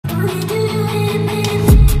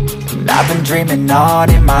And I've been dreaming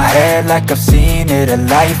on in my head like I've seen it. A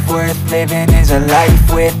life worth living is a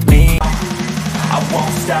life with me. I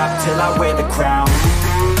won't stop till I wear the crown.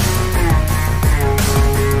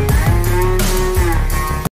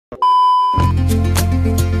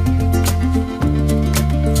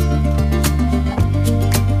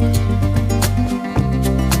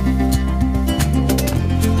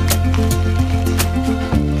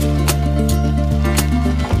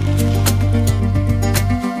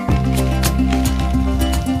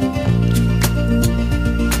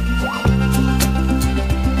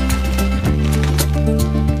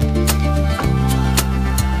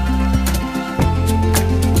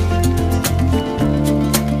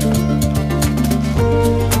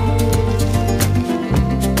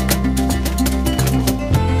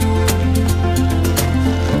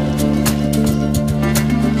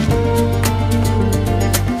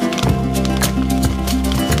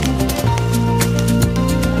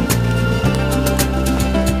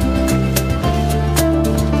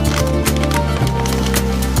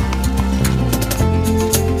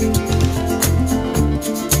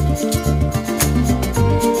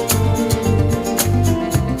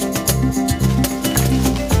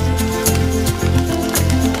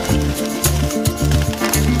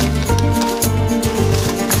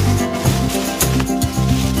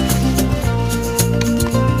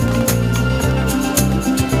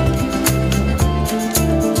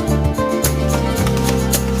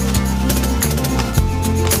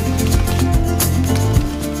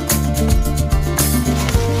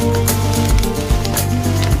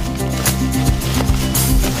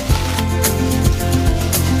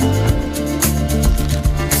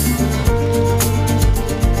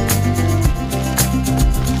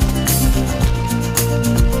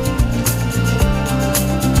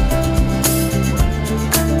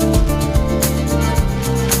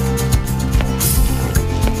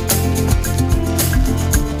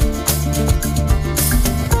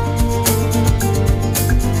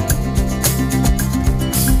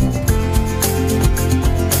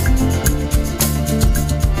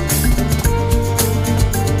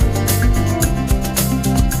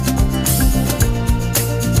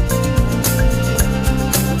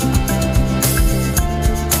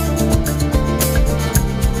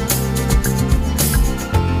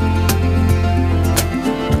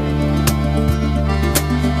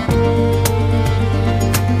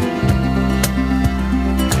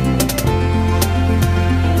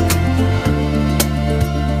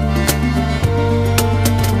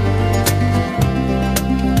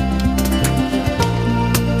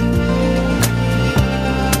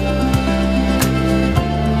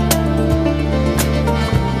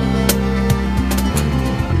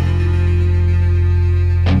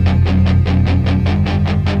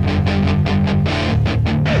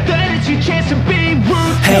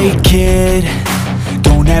 Hey kid,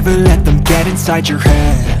 don't ever let them get inside your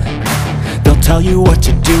head. They'll tell you what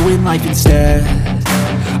to do in life instead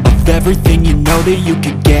of everything you know that you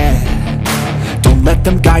could get. Don't let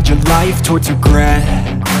them guide your life towards regret.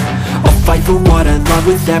 I'll fight for what I love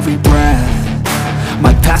with every breath.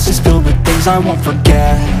 My past is filled with things I won't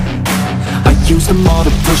forget. I use them all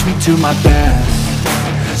to push me to my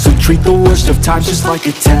best. So treat the worst of times just like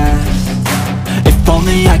a test. If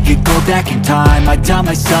only I could go back in time, I'd tell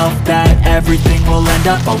myself that everything will end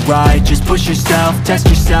up alright. Just push yourself, test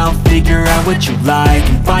yourself, figure out what you like,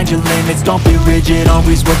 and find your limits, don't be rigid,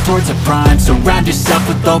 always work towards a prime. Surround yourself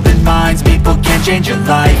with open minds, people can change your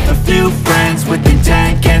life. A few friends with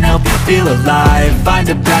intent can help you feel alive. Find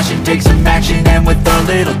a passion, take some action, and with a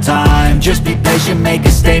little time, just be patient, make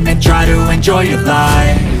a statement, try to enjoy your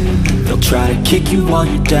life. They'll try to kick you while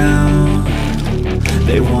you're down.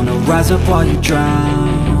 They wanna rise up while you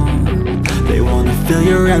drown. They wanna fill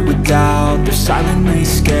your head with doubt. They're silently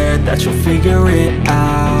scared that you'll figure it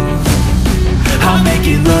out. I'll make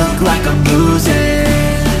it look like I'm losing,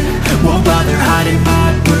 won't bother hiding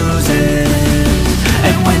my bruises.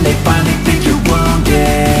 And when they finally think you're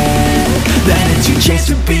wounded, then it's your chance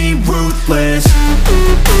to be ruthless.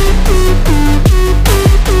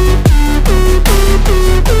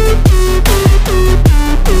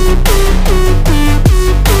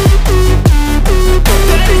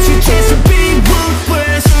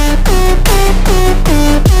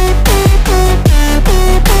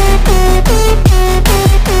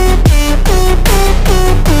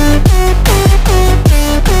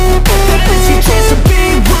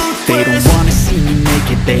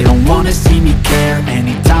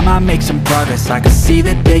 I make some progress, I can see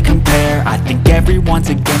that they compare. I think everyone's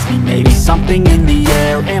against me, maybe something in the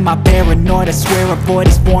air. Am I paranoid? I swear a void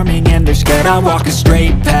is forming and they're scared. I walk a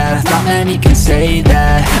straight path, not many can say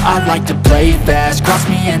that. I like to play fast, cross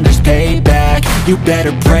me and there's payback. You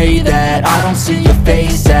better pray that I don't see your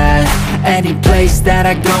face at any place that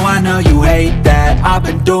I go. I know you hate that. I've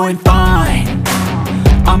been doing fine,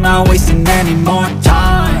 I'm not wasting any more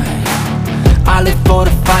time. I live for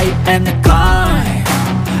the fight and the climb,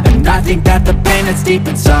 and I think that the pain that's deep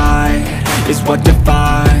inside is what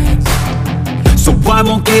defines. So I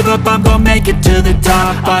won't give up, I'm gonna make it to the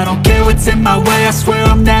top. I don't care what's in my way, I swear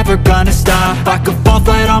I'm never gonna stop. I could fall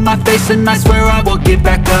flat on my face and I swear I will get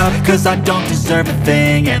back up, cause I don't deserve a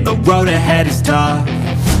thing and the road ahead is tough.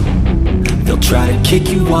 They'll try to kick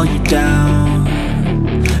you while you're down,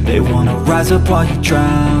 they wanna rise up while you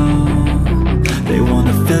drown. They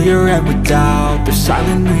wanna fill your head with doubt, they're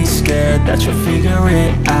silently scared that you'll figure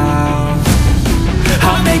it out.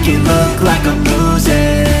 I'll make it look like I'm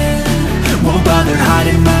losing, won't bother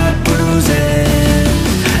hiding my bruises.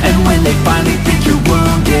 And when they finally think you're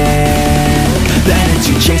wounded, then it's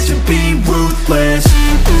your chance to be ruthless.